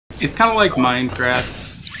It's kind of like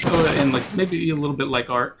Minecraft, and like maybe a little bit like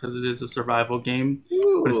Art because it is a survival game,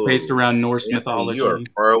 but it's based around Norse mythology. You are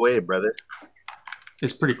far away, brother.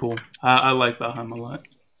 It's pretty cool. I like Valheim a lot.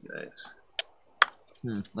 Nice.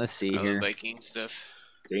 Let's see I here. love Viking stuff.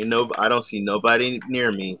 I don't see nobody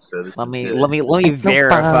near me, so this Let is me good.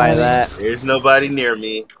 verify that. There's nobody near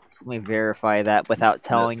me. Let me verify that without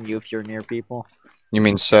telling you if you're near people. You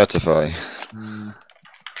mean certify?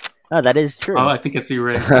 Oh, that is true. Oh, I think I see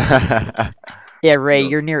Ray. Yeah, Ray,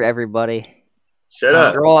 you're near everybody. Shut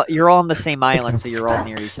up. You're all on the same island, so you're all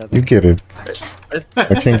near each other. You get it.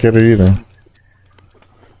 I can't get it either.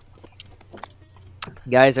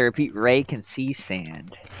 Guys, I repeat, Ray can see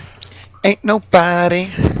sand. Ain't nobody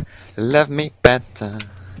love me better.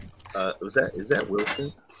 Is that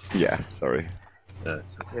Wilson? Yeah, sorry.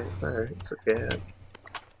 It's okay. It's alright. It's okay.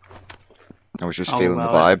 I was just feeling the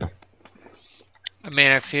vibe. I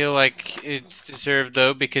mean, I feel like it's deserved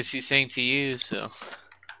though because he's saying to you. So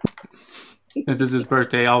This is his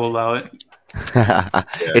birthday. I'll allow it.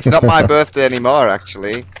 It's not my birthday anymore,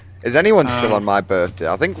 actually. Is anyone still on my birthday?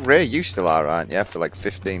 I think Ray, you still are, aren't you? For like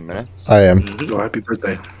 15 minutes. I am. Oh, happy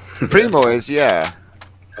birthday. Primo is, yeah.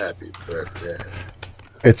 Happy birthday.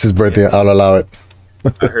 It's his birthday. I'll allow it.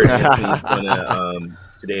 I heard Anthony's gonna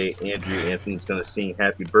today. Anthony's gonna sing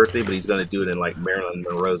 "Happy Birthday," but he's gonna do it in like Marilyn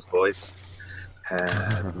Monroe's voice.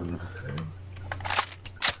 Happy birthday.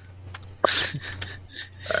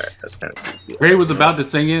 Alright, that's kind of creepy. Ray was about to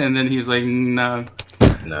sing it, and then he's like, "No."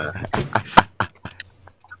 Nah.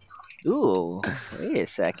 Ooh, wait a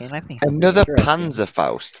second. I think Another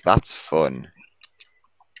Panzerfaust. That's fun.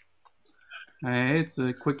 Hey, it's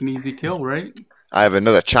a quick and easy kill, right? I have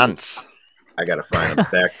another chance. I gotta find a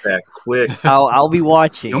backpack quick. I'll be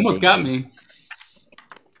watching. You almost got me.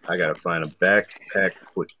 I gotta find a backpack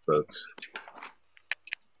quick, folks.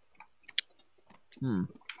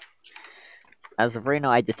 As of right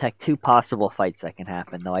now, I detect 2 possible fights that can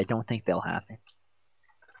happen, though I don't think they'll happen.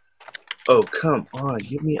 Oh, come on.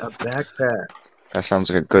 Give me a backpack. That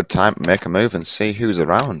sounds like a good time to make a move and see who's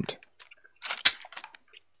around.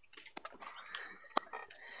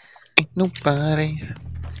 Ain't nobody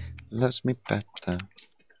loves me better.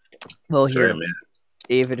 Well, Sorry, here, man.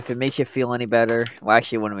 David, if it makes you feel any better, well,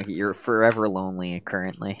 actually, I want to make it. You're forever lonely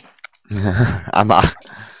currently. Am I?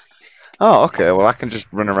 Oh, okay. Well, I can just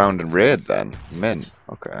run around and raid then. I'm in.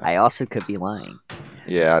 Okay. I also could be lying.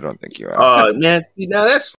 Yeah, I don't think you are. Oh, man. See, now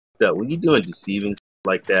that's fucked up. When you doing deceiving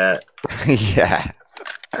like that. Yeah.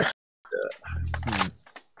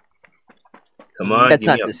 Come on. That's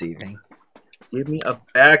not deceiving. Give me a He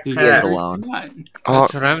backpack. is alone.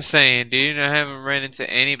 that's what I'm saying, dude. I haven't run into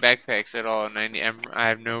any backpacks at all, and I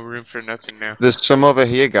have no room for nothing now. There's some over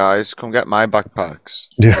here, guys. Come get my backpacks.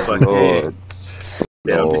 Yeah. Loads.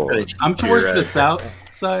 Yeah, Loads. I'm towards the south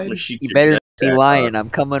side. You better be lying. I'm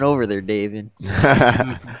coming over there, David.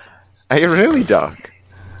 Are you really, Doc?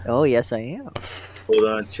 Oh, yes, I am. Hold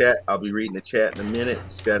on, chat. I'll be reading the chat in a minute.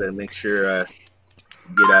 Just gotta make sure I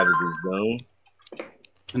get out of this zone.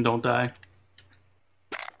 And don't die.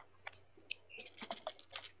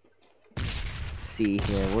 See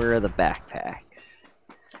here, where are the backpacks?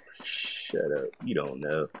 Shut up. You don't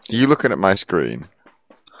know. Are you looking at my screen?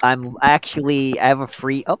 I have a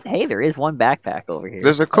free. Oh, hey, there is one backpack over here.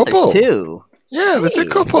 There's a couple. There's 2. Yeah, there's a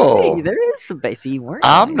couple. Hey, there is some. See, you weren't.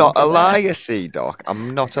 I'm not a liar, see, Doc.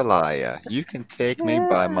 I'm not a liar. You can take me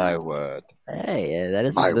by my word. Hey, that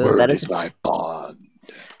is My good. word That is my bond.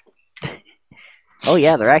 Oh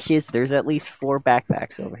yeah, there actually is. There's at least 4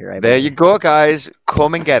 backpacks over here. There you go, guys.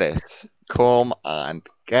 Come and get it. Come and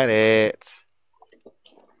get it.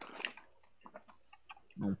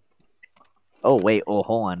 Oh wait. Oh,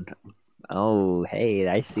 hold on. Oh, hey,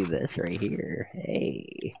 I see this right here.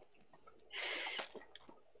 Hey.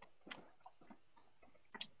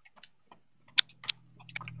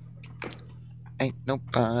 Ain't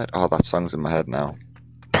nobody. Oh, that song's in my head now.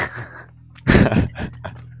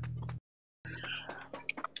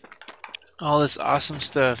 All this awesome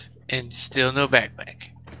stuff and still no backpack.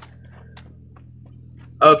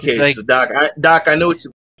 Okay, Like- so Doc, I know what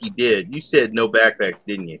you did. You said no backpacks,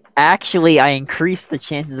 didn't you? Actually, I increased the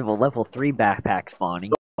chances of a level 3 backpack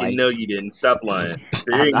spawning. No, you didn't. Stop lying.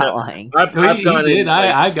 There I'm ain't not no- lying. I've He gone did. in.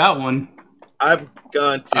 Like, I got one. I've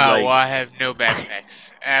gone to Oh, like well, I have no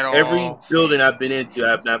backpacks at all. every building I've been into. I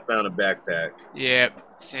have not found a backpack. Yep,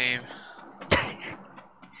 same.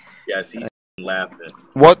 Yes, he's laughing.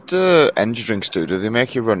 What do energy drinks do? Do they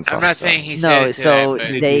make you run faster? I'm not saying he No, said it to so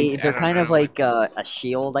that, but they're I don't kind of know. like a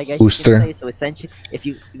shield, I guess. Booster. You can say. So essentially, if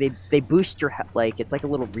they boost your like it's like a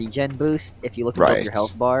little regen boost. If you look above Right. your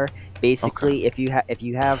health bar, basically, if you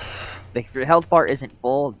have If your health bar isn't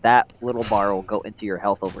full, that little bar will go into your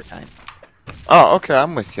health over time. Oh, okay,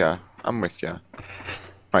 I'm with you. I'm with you.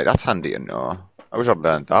 Right, that's handy to know. I wish I'd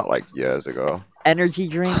learned that like years ago. Energy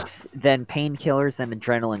drinks, then painkillers, and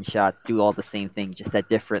adrenaline shots do all the same thing, just at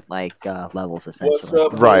different levels essentially. What's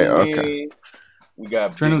up, Right, homie? okay. We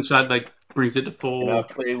got Adrenaline Big shot like brings it to Can I full.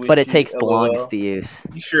 play with But it you, takes the LOL? longest to use.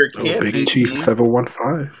 You sure Oh, can, Big Big Chief Chief.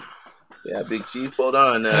 715. Yeah, Big Chief. Hold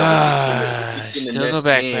on. Still no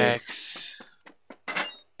game. backpacks.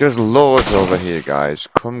 There's loads over here, guys.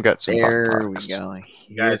 Come get some There we backpacks. go.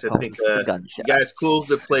 You guys, Here I think comes the you gunshot. guys cool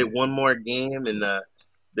to play one more game, and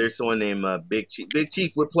there's someone named Big Chief. Big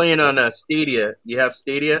Chief, we're playing on Stadia. You have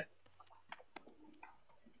Stadia?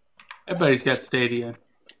 Everybody's got Stadia.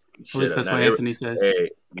 At least that's what Anthony says. Hey,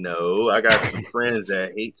 no, I got some friends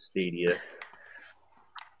that hate Stadia.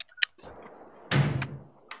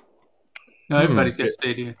 No, everybody's got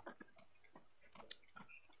Stadia.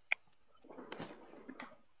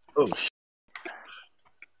 Oh,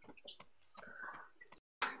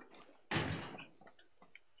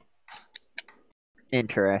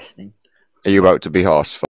 Interesting. Are you about to be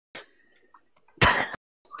horse?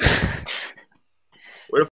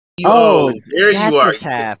 Oh, there that's you are. what's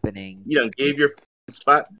happening. You done gave your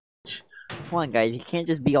spot. Come on, guys. You can't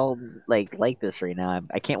just be all like this right now.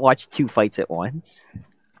 I can't watch two fights at once.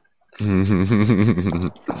 Why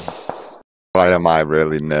am I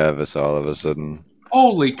really nervous all of a sudden?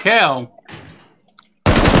 Holy cow!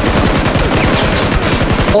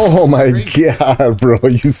 Oh my god, bro,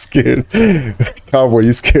 you scared. Cowboy,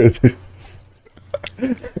 you scared this.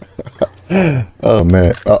 Oh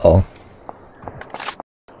man, uh-oh.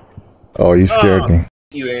 Oh, you scared me.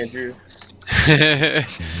 You, Andrew.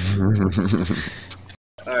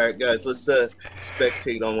 Alright, guys, let's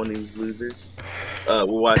spectate on one of these losers. We're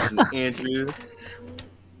watching Andrew.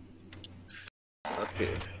 Okay.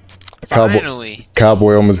 Finally.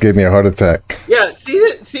 Cowboy almost gave me a heart attack. Yeah, see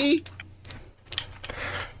it? See?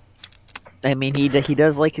 I mean, he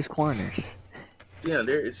does like his corners. Yeah,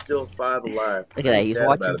 there is still 5 alive. Look at that. He's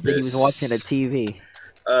watching. He was watching a TV.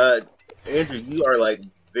 Andrew, you are like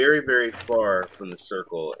very, very far from the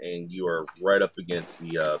circle, and you are right up against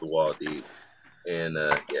the wall, dude. And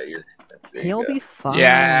yeah, He'll be fine.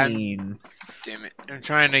 Yeah. Damn it! I'm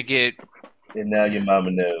trying to get. And now your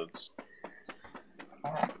mama knows.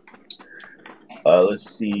 Let's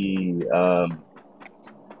see.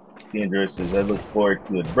 Andrew says, "I look forward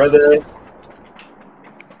to it, brother."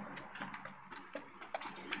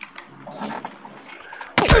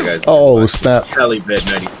 Guys, oh, snap. Tallybed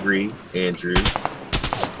 93, Andrew.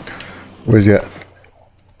 Where's he at?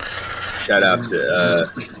 Shout out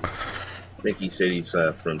to, I think he said he's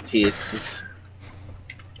from Texas.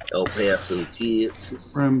 El Paso,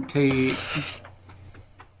 Texas. From Texas.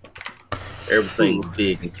 Everything's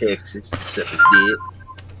big in Texas, except his dick.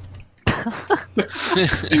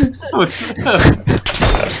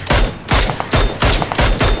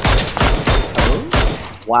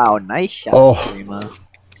 Wow, nice shot, Oh. Primo.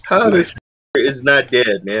 How this is not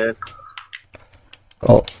dead, man?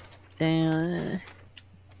 Oh. Damn.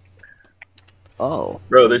 Oh.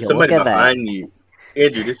 Bro, there's Yo, somebody look at that. behind you.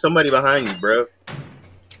 Andrew, there's somebody behind you, bro.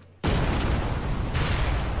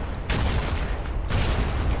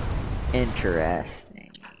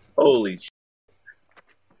 Interesting. Holy shit.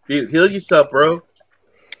 Dude, heal yourself, bro.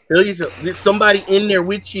 Heal yourself. There's somebody in there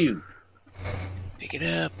with you. Pick it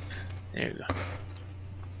up. There you go.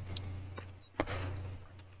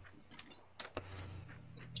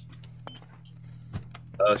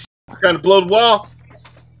 He's trying to blow the wall.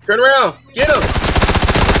 Turn around. Get him.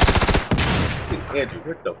 Dude, Andrew,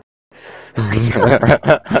 what the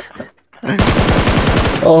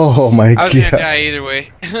Oh my I was gonna god. die either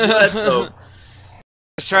way. What the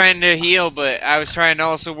I was trying to heal, but I was trying to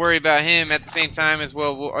also worry about him at the same time as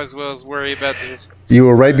well as worry about the. You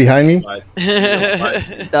were right behind me? All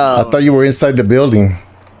I thought you were inside the building.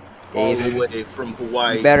 the way from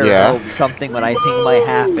Hawaii. You better Yeah. hope something what I think might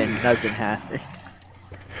happen doesn't happen.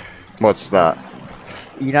 What's that?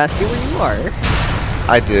 You not see where you are?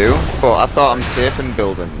 I do, but I thought I'm safe in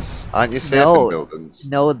buildings. Aren't you safe in buildings?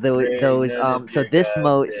 No, Hey, those none of so your this goddamn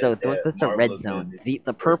mode, so that that's a red Marvel zone. movie.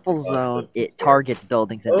 The purple zone, it targets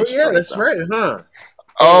buildings and Oh destroys yeah, that's them. right, huh?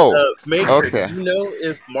 Oh, Maker, okay. do you know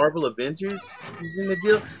if Marvel Avengers is in the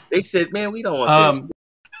deal? They said, man, we don't want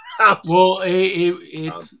this. Well,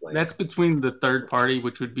 that's between the third party,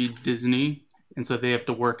 which would be Disney, and so they have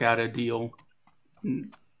to work out a deal.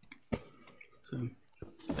 So,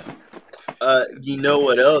 you know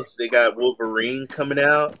what else? They got Wolverine coming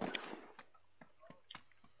out.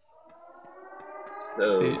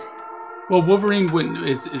 So, well, Wolverine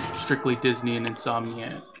is strictly Disney and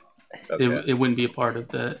Insomniac. Okay. it wouldn't be a part of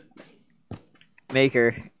that.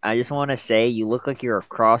 Maker, I just want to say you look like you're a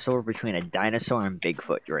crossover between a dinosaur and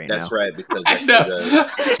Bigfoot right now. That's right, because I that's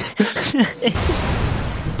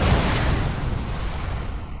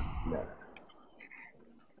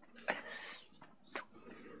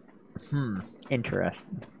know.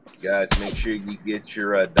 Interesting. Guys, make sure you get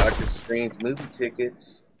your Doctor Strange movie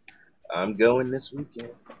tickets. I'm going this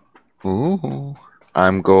weekend. Ooh.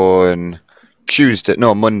 I'm going Tuesday.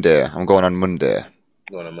 No, Monday. I'm going on Monday.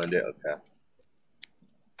 Going on Monday? Okay.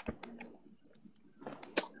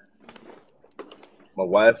 My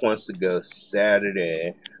wife wants to go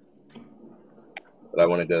Saturday, but I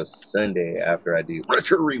want to go Sunday after I do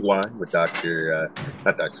Retro Rewind with not Dr.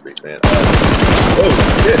 Spaceman.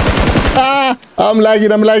 Oh, shit. Ah, I'm lagging.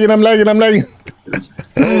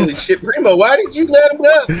 Holy shit, Primo, why did you let him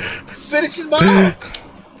go? Finish his ball.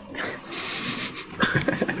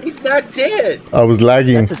 He's not dead. I was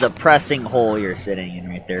lagging. That's a depressing hole you're sitting in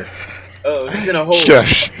right there. Oh, he's in a hole.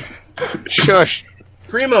 Shush. Shush.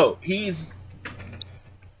 Primo, he's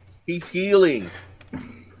healing.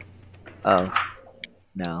 Oh,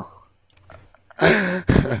 no.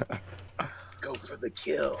 Go for the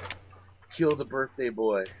kill. Kill the birthday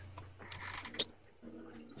boy.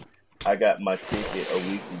 I got my ticket a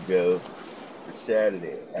week ago for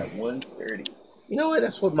Saturday at 1:30. You know what?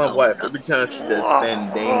 That's what my wife, every time she does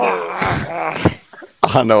Fandango,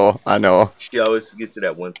 I know. she always gets it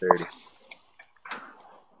at 1:30.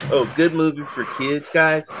 Oh, good movie for kids,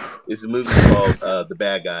 guys. It's a movie called The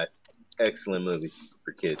Bad Guys. Excellent movie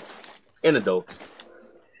for kids and adults.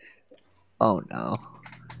 Oh, no.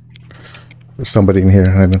 There's somebody in here.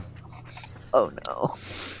 I know. Oh, no.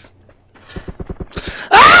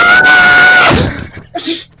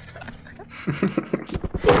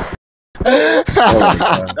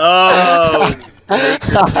 Oh,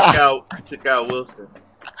 took out Wilson.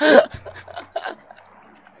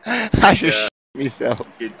 I just shit myself.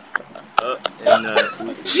 And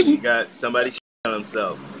you got somebody on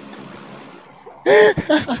himself.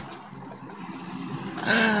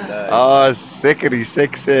 Oh, sickety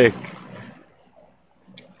sick.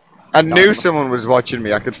 I knew someone was watching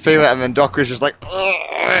me. I could feel it, and then Doc was just like,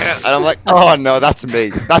 and I'm like, oh no, that's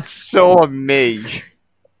me. That's so me.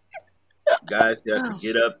 Guys, you have to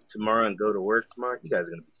get up tomorrow and go to work tomorrow. You guys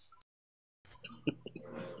are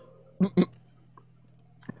gonna be.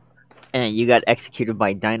 And you got executed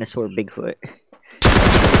by Dinosaur Bigfoot.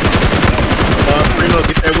 Primo,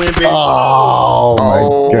 get that win, baby. Oh my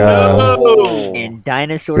god. No. And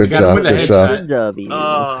Dinosaur Good job, Bigfoot good gets job. the W.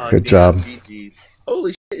 Oh, Good damn, job. GG's.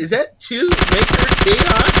 Holy shit, is that 2 Maker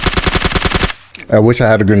chaos? I wish I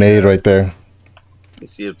had a grenade right there.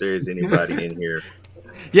 Let's see if there's anybody in here.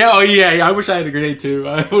 Yeah, oh yeah, I wish I had a grenade too.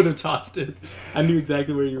 I would have tossed it. I knew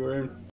exactly where you were.